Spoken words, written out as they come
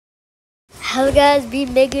Hello guys, be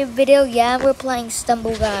making a video. Yeah, we're playing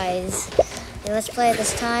Stumble Guys. Okay, let's play it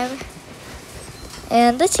this time.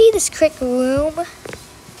 And let's see this quick room.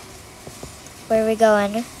 Where are we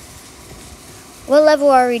going? What level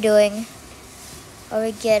are we doing? Are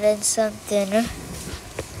we getting something?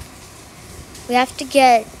 We have to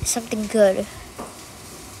get something good.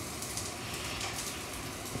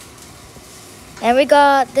 And we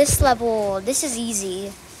got this level. This is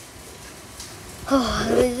easy. Oh,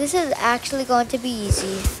 this is actually going to be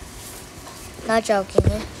easy. Not joking.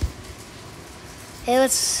 Hey,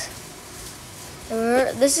 this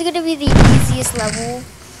is going to be the easiest level.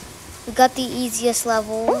 We got the easiest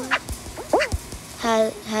level.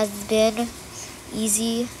 Has been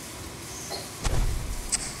easy.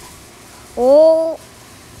 Oh,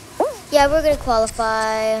 yeah, we're going to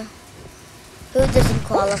qualify. Who doesn't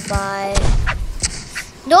qualify?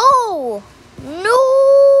 No!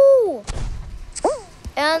 No!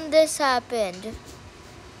 And this happened.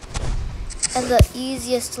 And the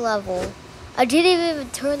easiest level. I didn't even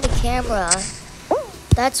turn the camera.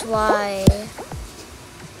 That's why.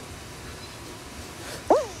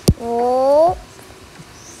 Oh.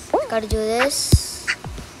 Gotta do this.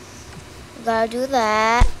 Gotta do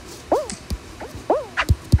that.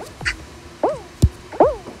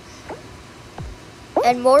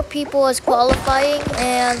 And more people is qualifying,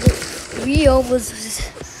 and we almost...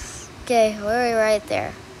 Okay, we're right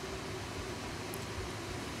there.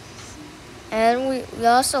 And we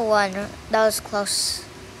also won. That was close.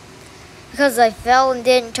 Because I fell and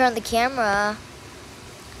didn't turn the camera.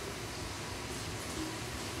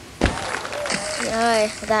 Yeah,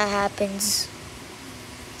 that happens.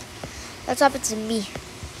 That's happened to me.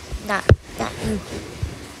 Not you.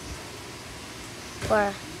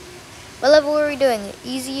 What level are we doing?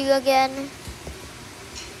 Easy again?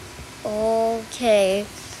 Okay.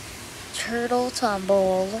 Turtle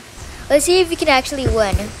tumble. Let's see if we can actually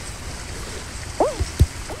win.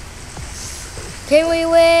 Can we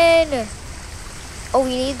win? Oh, we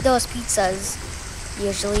need those pizzas.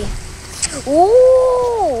 Usually.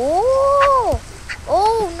 Oh!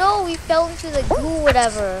 Oh no, we fell into the goo,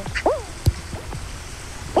 whatever.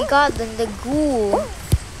 We got the goo.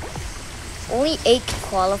 Only 8 can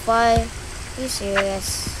qualify. Are you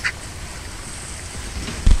serious?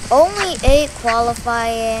 Only 8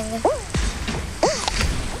 qualifying.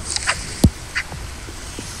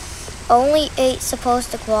 Only 8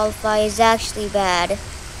 supposed to qualify is actually bad.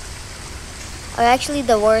 Are actually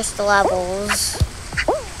the worst levels.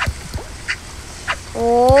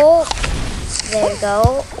 Oh, there you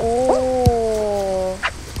go. Oh,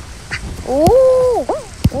 oh,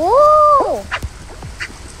 oh.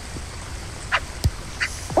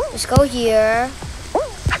 Let's go here.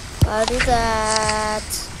 Gotta do that.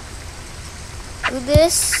 Do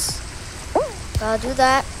this. Gotta do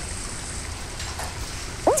that.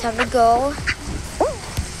 Time to go.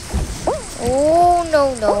 Oh,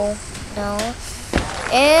 no.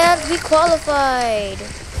 And we qualified.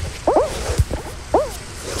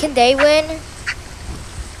 Can they win?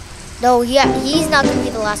 No, he's not going to be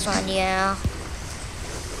the last one, yeah.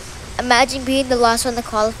 Imagine being the last one to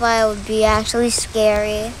qualify. It would be actually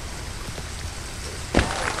scary.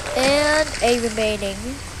 And 8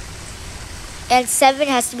 remaining. And 7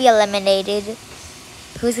 has to be eliminated.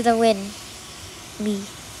 Who's going to win? Me.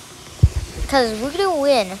 Because we're going to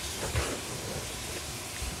win.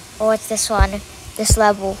 Oh, it's this one. This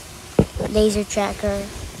level. Laser tracker.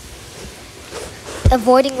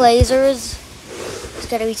 Avoiding lasers is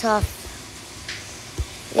going to be tough.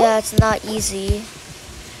 Yeah, it's not easy.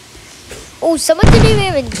 Oh, someone didn't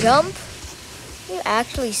even jump? Are you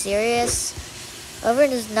actually serious?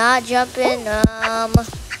 Everyone is not jumping.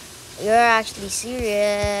 You're actually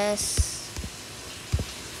serious.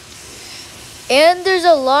 And there's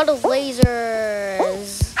a lot of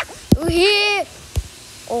lasers. Ooh, here.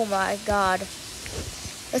 Oh my god.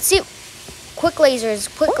 Let's see. Quick lasers.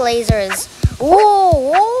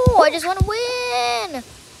 Oh, I just want to win.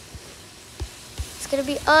 It's going to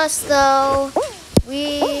be us, though.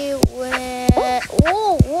 We win.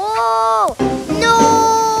 Whoa.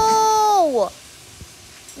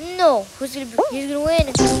 No. He's going to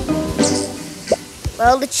win.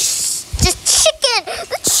 Well, the chicken.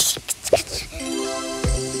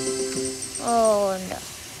 Oh, no.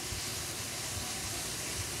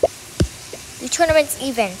 The tournament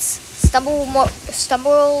events. Stumble.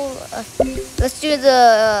 Let's do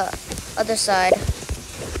the other side.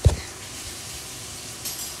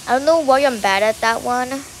 I don't know why I'm bad at that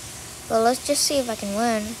one, but let's just see if I can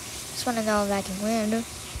win. Just want to know if I can win.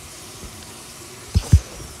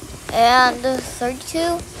 And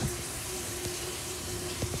 32.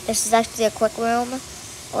 This is actually a quick room,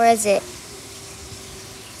 or is it?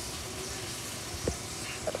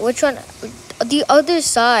 Which one? The other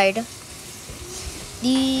side.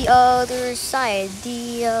 The other side.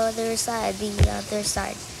 The other side. The other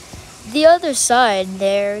side. The other side.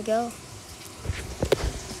 There we go.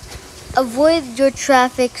 Avoid your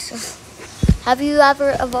traffic. Have you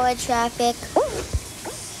ever avoided traffic?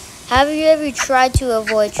 Have you ever tried to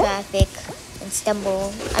avoid traffic and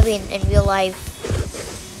stumble? I mean, in real life.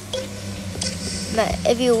 But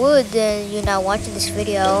if you would, then you're not watching this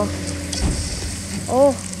video.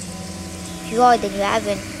 Oh, if you are, then you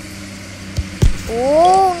haven't.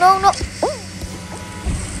 Oh, no, no.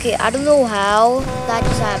 Okay, I don't know how that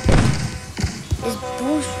just happened. This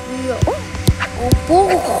boost wheel.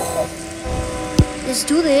 Oh, let's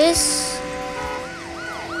do this.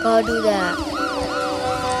 Gotta do that.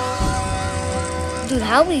 Dude,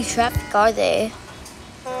 how many traffic are they?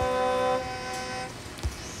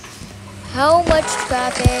 How much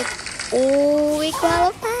traffic? Oh, we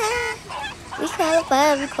qualified. We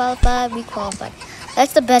qualified, we qualified, we qualified.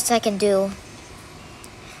 That's the best I can do.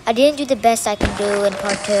 I didn't do the best I can do in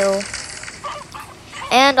part 2.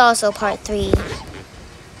 And also part 3.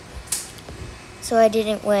 So I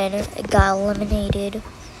didn't win. It got eliminated.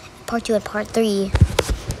 Part 2 and part 3.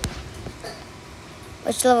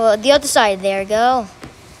 Which level? The other side. There we go.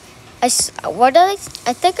 I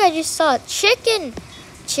think I just saw chicken.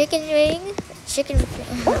 Chicken wing? Chicken,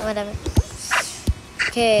 whatever.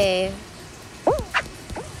 Okay.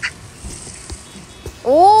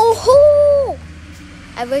 Oh!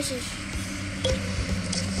 I wish it...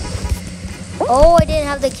 Oh, I didn't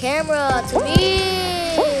have the camera to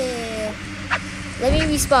me. Let me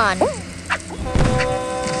respawn.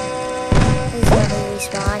 Please let me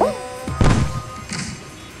respawn.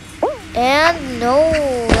 And no,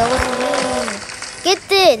 that wasn't me.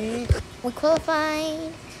 Get in. We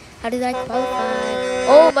qualified. How did I qualify?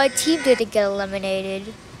 Oh, my team didn't get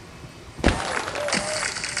eliminated.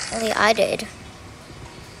 Only I did.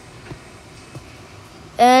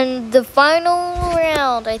 And the final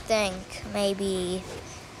round, I think, maybe.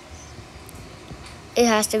 It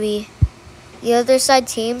has to be. The other side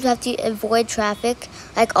teams have to avoid traffic,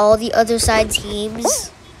 like all the other side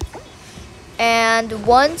teams. And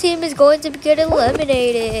one team is going to get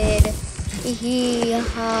eliminated.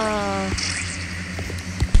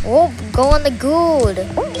 Oh, go on the good.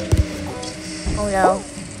 Oh no.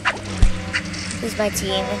 Who's my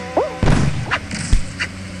team?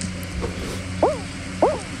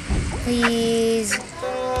 Please.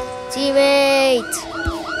 Teammate.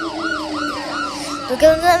 Look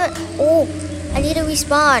at them. Oh, I need to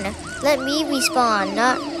respawn. Let me respawn,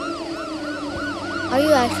 not... Are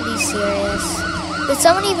you actually serious? Did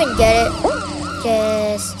someone even get it?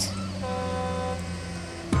 Just...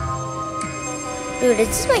 Dude, is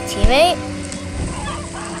this my teammate?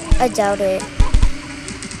 I doubt it.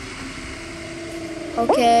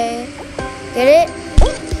 Okay. Get it?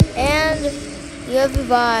 And you have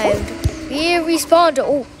revived. We respawned.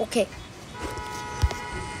 Oh, okay.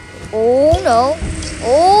 Oh, no.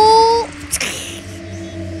 Oh!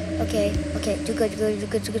 Okay, okay. Do good, do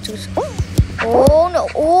good. Oh, no.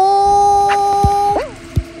 Oh!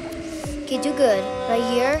 Okay, do good. Right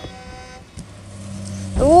here.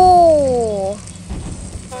 Oh!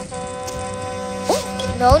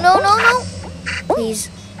 No, no, no, no. Please.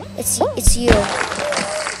 It's you.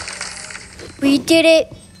 We did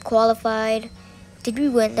it. Qualified. Did we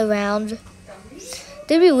win the round?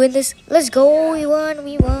 Did we win this? Let's go. We won.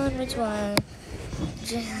 Which one?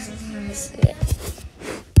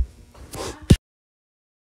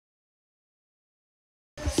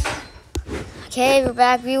 Okay, we're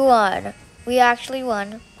back. We won. We actually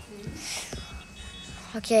won.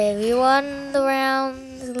 Okay, we won the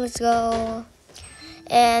round. Let's go.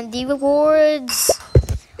 And the rewards.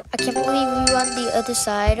 I can't believe we won the other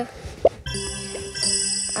side.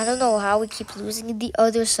 I don't know how we keep losing the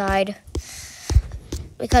other side.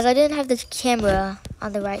 Because I didn't have the camera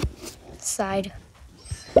on the right side.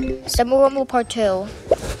 Stumble Rumble Part 2.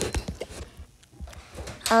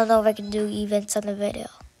 I don't know if I can do events on the video.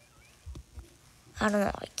 I don't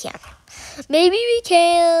know, I can't. Maybe we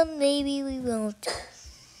can, maybe we won't.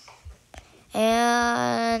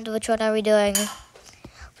 And which one are we doing?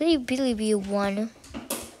 Really be one.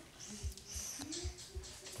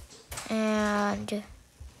 And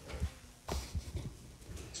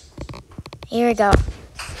here we go.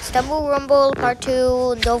 Stumble Rumble Part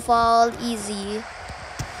 2, no fall, easy.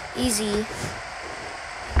 Easy.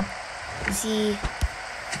 See.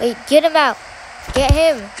 Wait, get him out. Get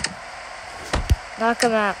him. Knock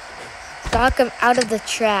him out. Knock him out of the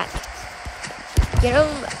track. Get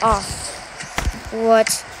him off. What?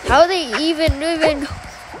 How are they even?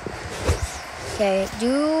 Okay,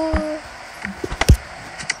 do...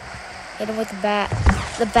 Hit him with the bat.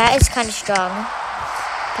 The bat is kind of strong.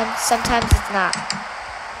 And sometimes it's not.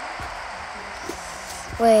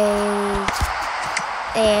 Wait.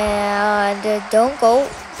 And don't go.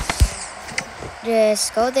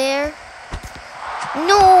 Just go there.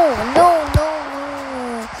 No, no, no,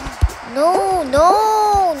 no. No,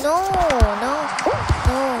 no, no, no.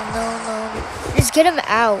 No, no, no. Just get him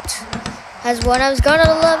out. Has one. I was gonna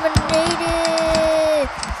eliminate it.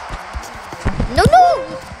 No, no.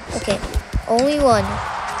 Okay. Only one.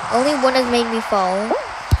 Only one has made me fall.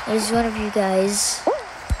 There's one of you guys.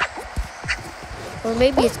 Or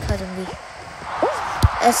maybe it's Cousin Lee.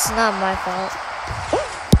 That's not my fault.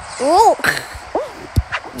 Oh!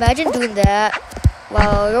 Imagine doing that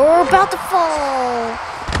while you're about to fall.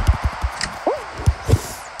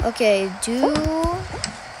 Okay,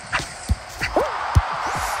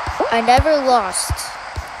 I never lost.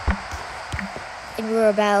 And we're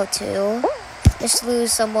about to. Just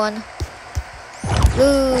lose someone.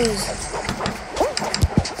 Lose.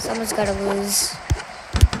 Someone's gotta lose.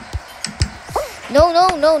 No, no,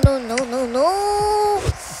 no, no, no, no, no.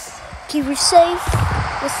 Okay, we're safe.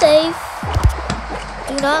 We're safe.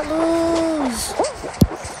 Do not lose.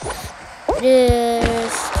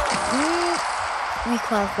 Just we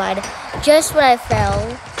qualified. Just when I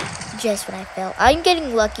fell. Just when I fell. I'm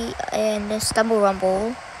getting lucky in Stumble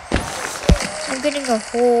Rumble. I'm getting a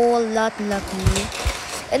whole lot lucky.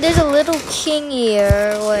 And there's a little king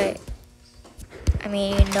here. Wait. I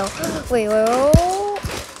mean, no. Wait, wait, oh.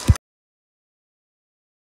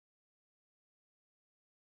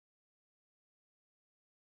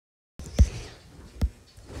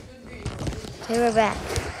 Okay, we're back.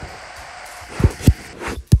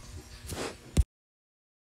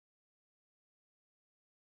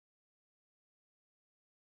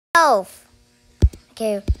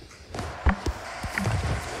 Okay.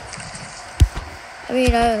 I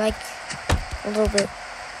mean, I like a little bit.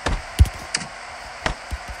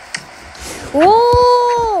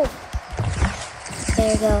 Whoa!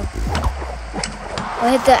 There you go.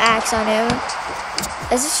 I'll hit the axe on him.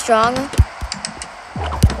 Is it strong?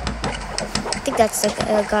 I think that's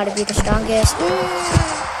gotta be the strongest.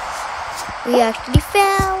 We actually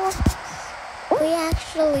fell. We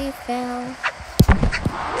actually fell.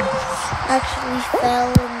 Actually fell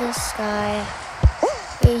in the sky.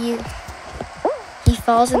 He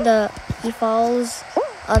falls on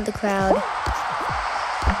the crowd.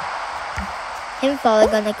 Him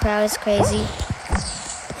falling on the crowd is crazy.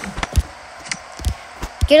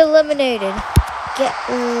 Get eliminated. Get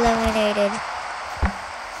eliminated.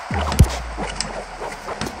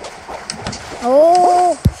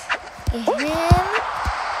 Oh, him.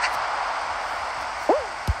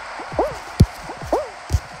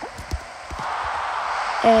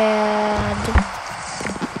 And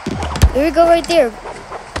here we go right there.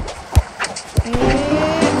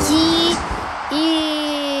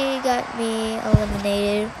 He got me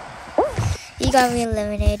eliminated. He got me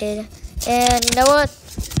eliminated. And you know what?